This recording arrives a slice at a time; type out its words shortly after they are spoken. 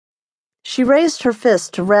She raised her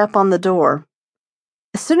fist to rap on the door.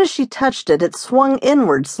 As soon as she touched it, it swung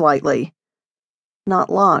inward slightly. Not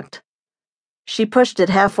locked. She pushed it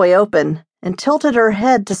halfway open and tilted her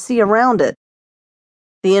head to see around it.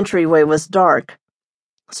 The entryway was dark.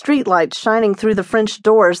 Streetlights shining through the French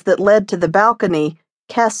doors that led to the balcony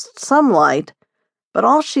cast some light, but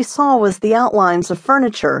all she saw was the outlines of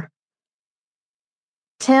furniture.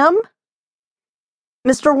 "Tim?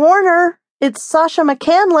 Mr. Warner, it's Sasha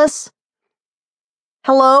McCandless.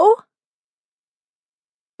 Hello?"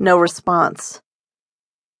 No response.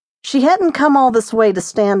 She hadn't come all this way to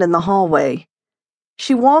stand in the hallway.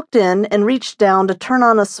 She walked in and reached down to turn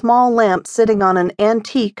on a small lamp sitting on an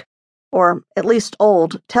antique, or at least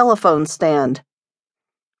old, telephone stand.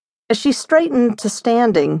 As she straightened to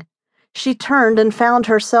standing, she turned and found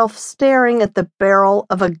herself staring at the barrel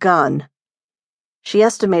of a gun. She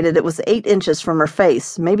estimated it was 8 inches from her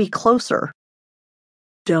face, maybe closer.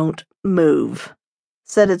 "Don't move,"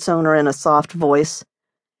 said its owner in a soft voice.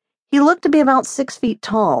 He looked to be about 6 feet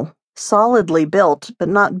tall, solidly built, but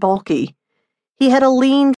not bulky. He had a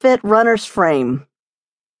lean, fit runner's frame.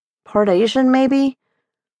 Part Asian, maybe?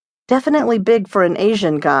 Definitely big for an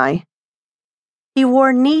Asian guy. He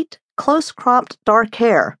wore neat, close-cropped dark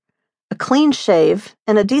hair, a clean shave,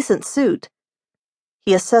 and a decent suit.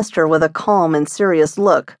 He assessed her with a calm and serious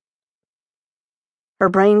look. Her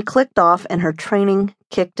brain clicked off and her training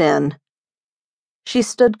kicked in. She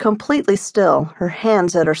stood completely still, her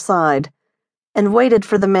hands at her side, and waited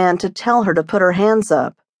for the man to tell her to put her hands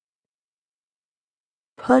up.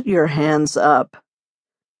 "Put your hands up."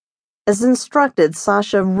 As instructed,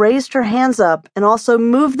 Sasha raised her hands up and also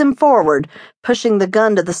moved them forward, pushing the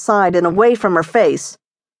gun to the side and away from her face.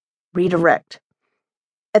 Redirect.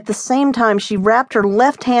 At the same time, she wrapped her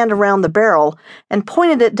left hand around the barrel and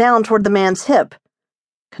pointed it down toward the man's hip.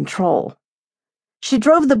 Control. She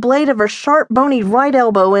drove the blade of her sharp, bony right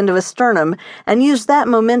elbow into his sternum and used that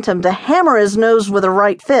momentum to hammer his nose with her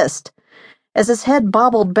right fist. As his head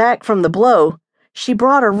bobbled back from the blow, she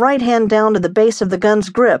brought her right hand down to the base of the gun's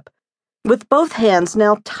grip. With both hands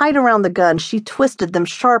now tight around the gun, she twisted them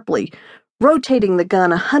sharply, rotating the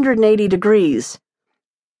gun 180 degrees.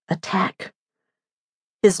 Attack.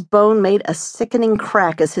 His bone made a sickening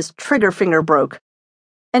crack as his trigger finger broke,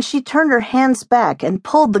 and she turned her hands back and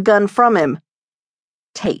pulled the gun from him.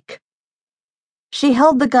 Take. She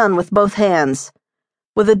held the gun with both hands.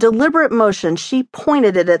 With a deliberate motion, she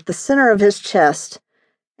pointed it at the center of his chest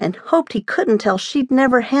and hoped he couldn't tell she'd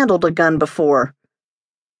never handled a gun before.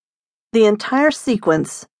 The entire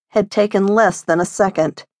sequence had taken less than a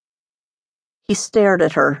second. He stared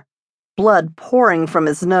at her, blood pouring from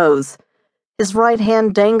his nose, his right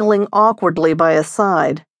hand dangling awkwardly by his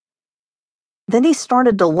side. Then he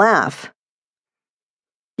started to laugh.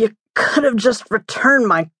 "You could have just returned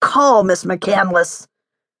my call, Miss McCandless."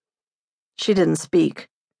 She didn't speak.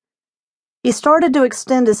 He started to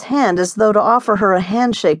extend his hand as though to offer her a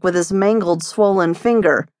handshake with his mangled, swollen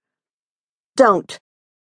finger. "Don't."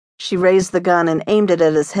 She raised the gun and aimed it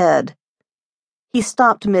at his head. He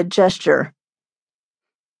stopped mid-gesture.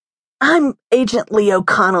 "I'm Agent Leo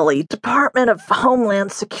Connolly, Department of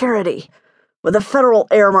Homeland Security, with the Federal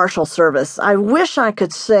Air Marshal Service. I wish I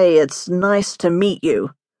could say it's nice to meet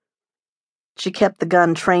you." She kept the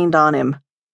gun trained on him.